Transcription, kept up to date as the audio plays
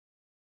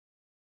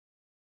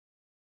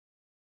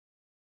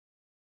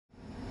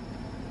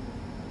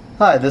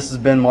Hi, this is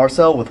Ben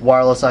Marcel with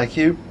Wireless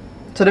IQ.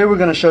 Today we're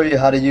going to show you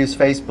how to use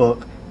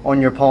Facebook on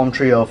your Palm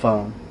Treo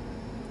phone.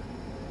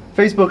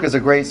 Facebook is a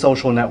great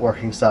social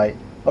networking site,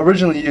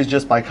 originally used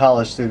just by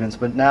college students,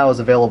 but now is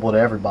available to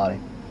everybody.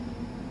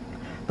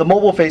 The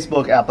mobile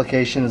Facebook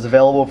application is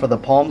available for the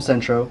Palm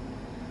Centro,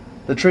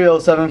 the Treo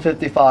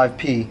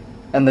 755P,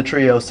 and the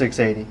Treo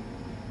 680.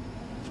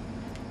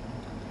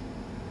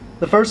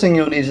 The first thing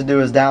you'll need to do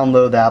is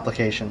download the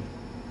application.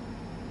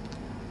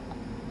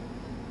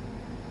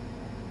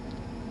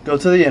 Go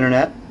to the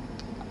internet.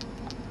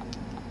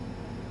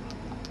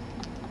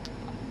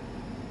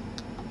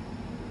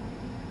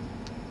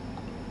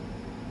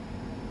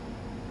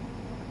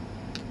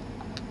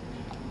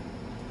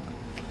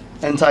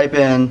 And type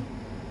in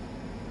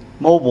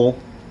mobile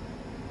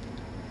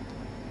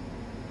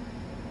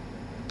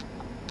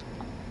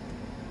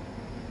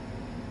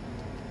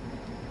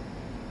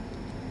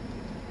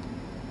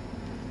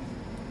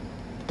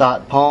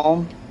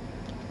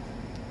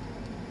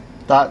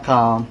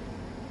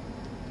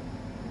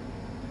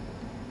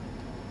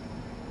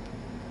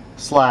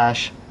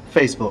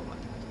palm.com/Facebook.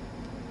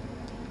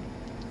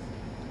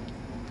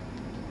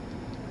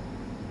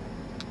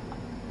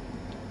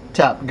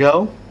 Tap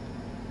go,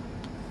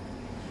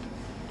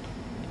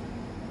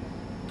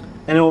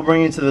 and it will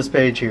bring you to this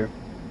page here.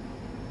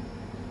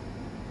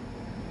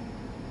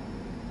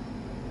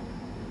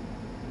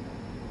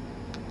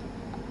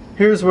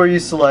 Here's where you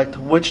select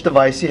which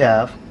device you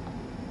have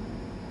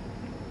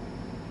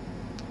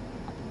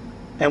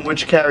and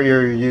which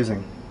carrier you're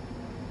using.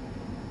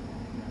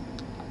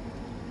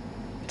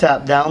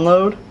 Tap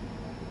download,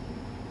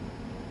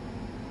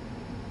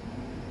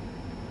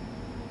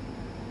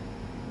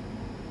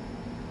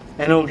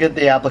 and it will get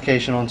the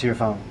application onto your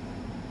phone.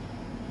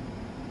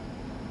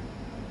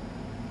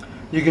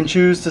 You can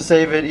choose to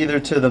save it either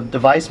to the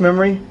device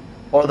memory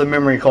or the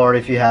memory card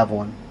if you have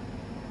one.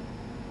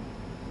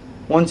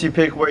 Once you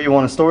pick where you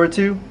want to store it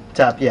to,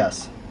 tap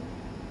yes,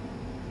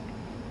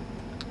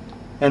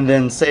 and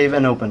then save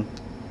and open.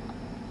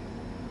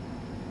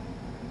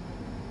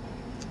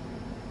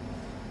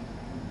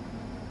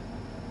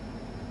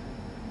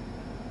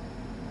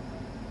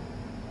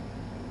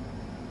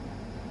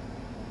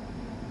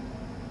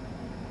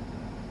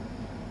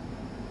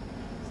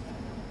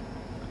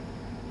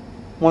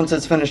 Once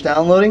it's finished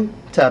downloading,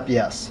 tap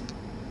yes.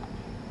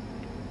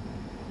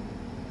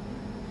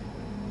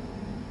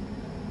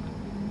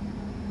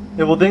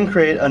 It will then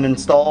create an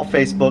install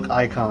Facebook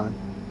icon.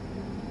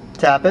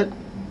 Tap it,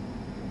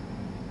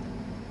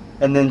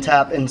 and then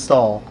tap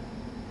install.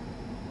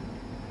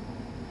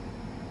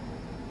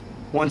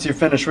 Once you've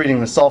finished reading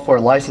the software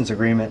license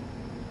agreement,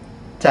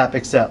 tap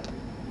accept.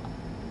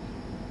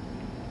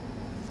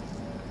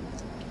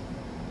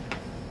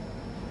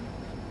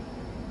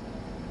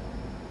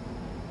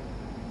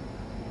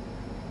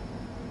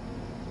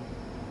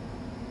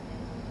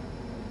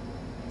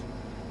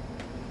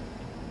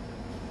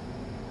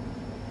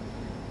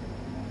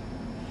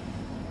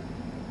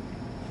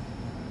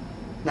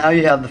 Now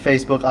you have the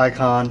Facebook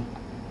icon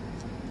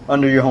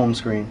under your home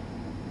screen.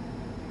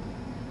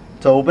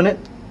 To open it,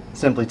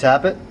 simply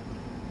tap it,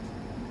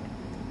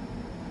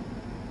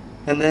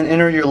 and then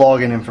enter your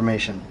login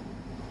information.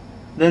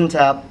 Then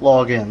tap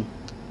login.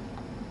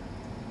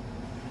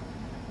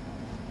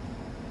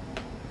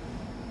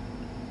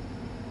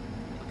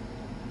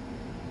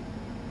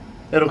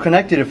 It'll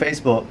connect you to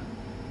Facebook.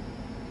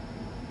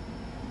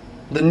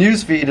 The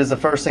news feed is the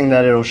first thing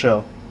that it'll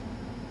show.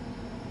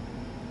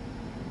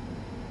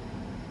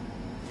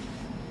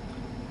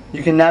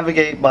 You can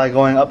navigate by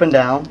going up and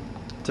down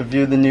to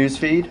view the news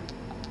feed.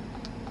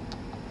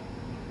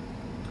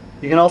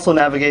 You can also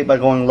navigate by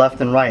going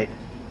left and right.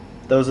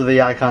 Those are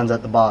the icons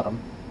at the bottom.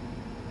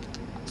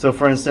 So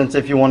for instance,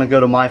 if you want to go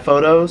to My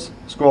Photos,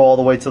 scroll all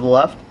the way to the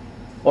left,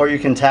 or you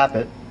can tap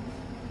it,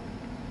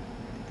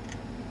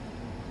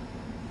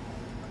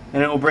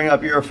 and it will bring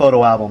up your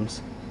photo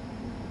albums.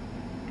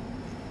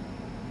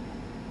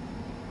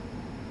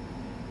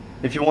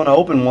 If you want to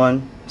open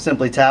one,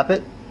 simply tap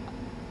it,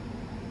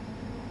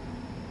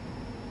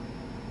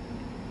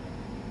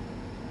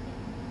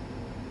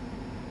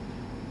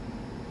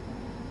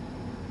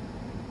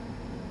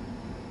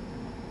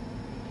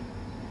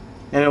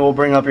 and it will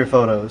bring up your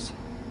photos.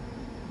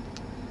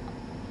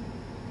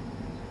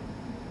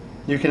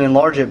 You can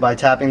enlarge it by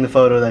tapping the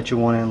photo that you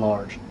want to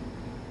enlarge.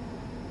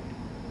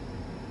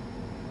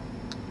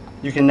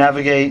 You can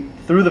navigate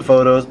through the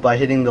photos by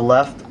hitting the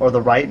left or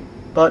the right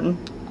button.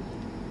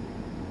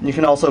 You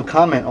can also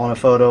comment on a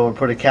photo or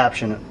put a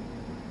caption in it.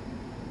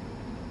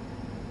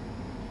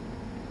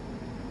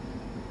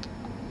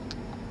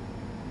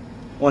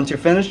 Once you're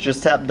finished,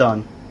 just tap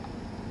done.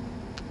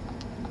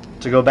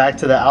 To go back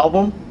to the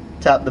album,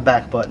 tap the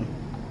back button.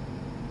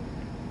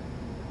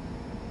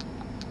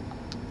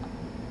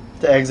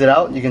 To exit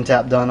out, you can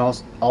tap done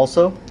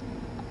also.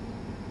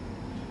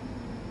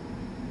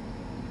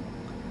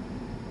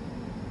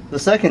 The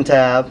second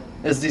tab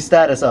is the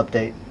status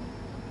update.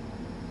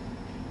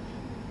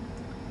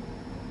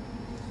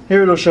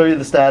 Here it'll show you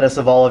the status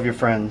of all of your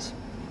friends.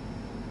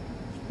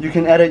 You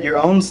can edit your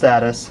own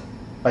status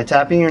by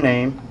tapping your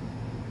name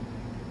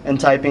and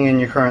typing in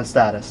your current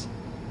status.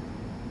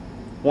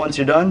 Once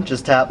you're done,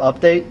 just tap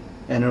Update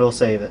and it'll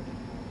save it.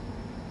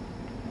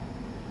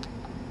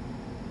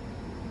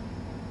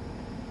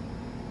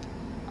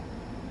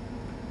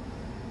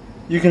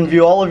 You can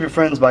view all of your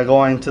friends by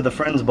going to the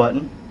Friends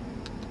button.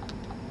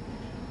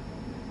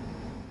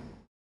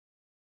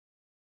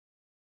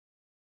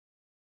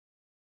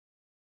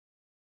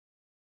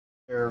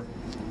 Their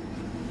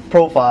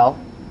profile,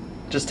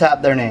 just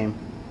tap their name.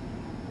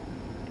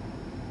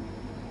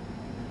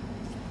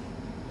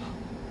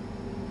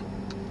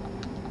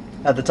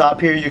 At the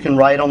top here you can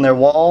write on their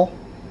wall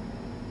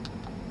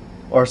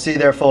or see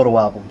their photo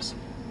albums.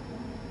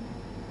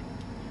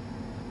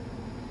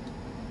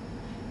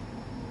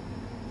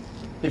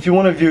 If you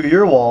want to view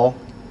your wall,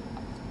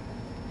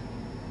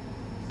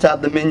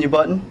 tap the menu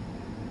button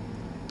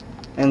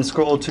and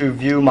scroll to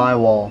View My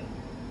Wall.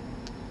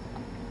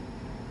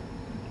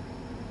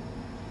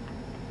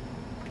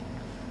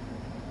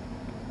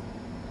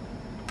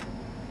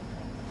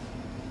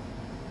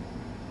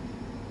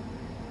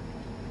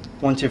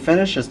 Once you're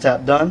finished, just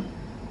tap Done.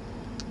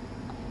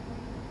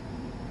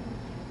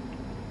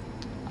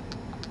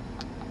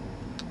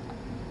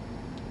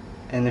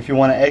 And if you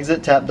want to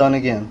exit, tap Done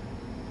again.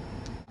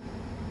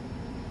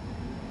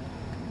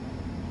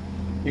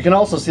 You can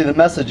also see the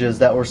messages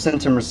that were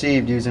sent and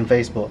received using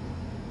Facebook.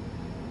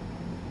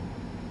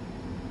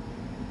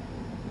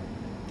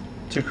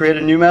 To create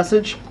a new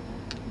message,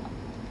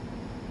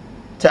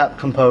 tap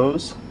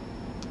Compose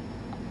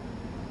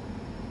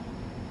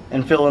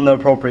and fill in the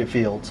appropriate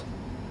fields.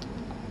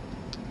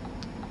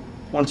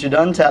 Once you're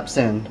done, tap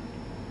Send.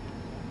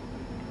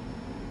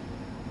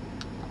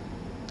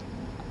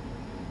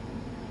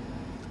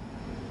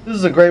 This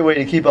is a great way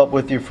to keep up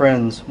with your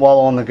friends while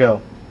on the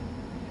go.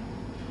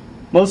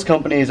 Most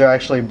companies are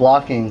actually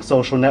blocking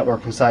social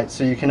networking sites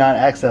so you cannot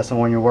access them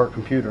on your work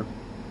computer.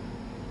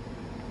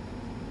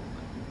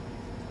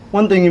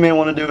 One thing you may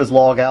want to do is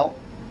log out.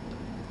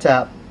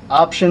 Tap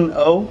Option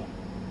O,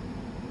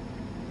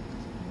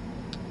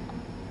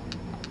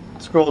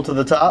 scroll to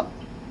the top,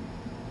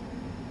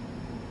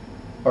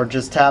 or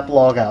just tap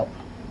Log Out.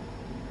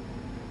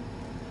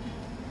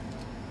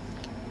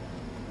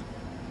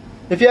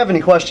 If you have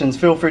any questions,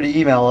 feel free to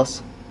email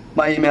us.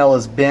 My email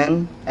is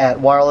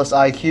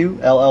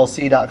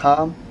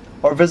ben@wirelessiqllc.com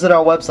or visit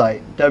our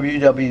website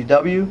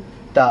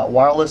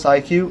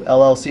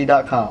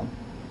www.wirelessiqllc.com.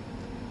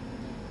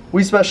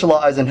 We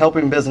specialize in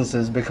helping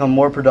businesses become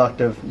more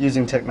productive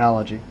using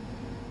technology.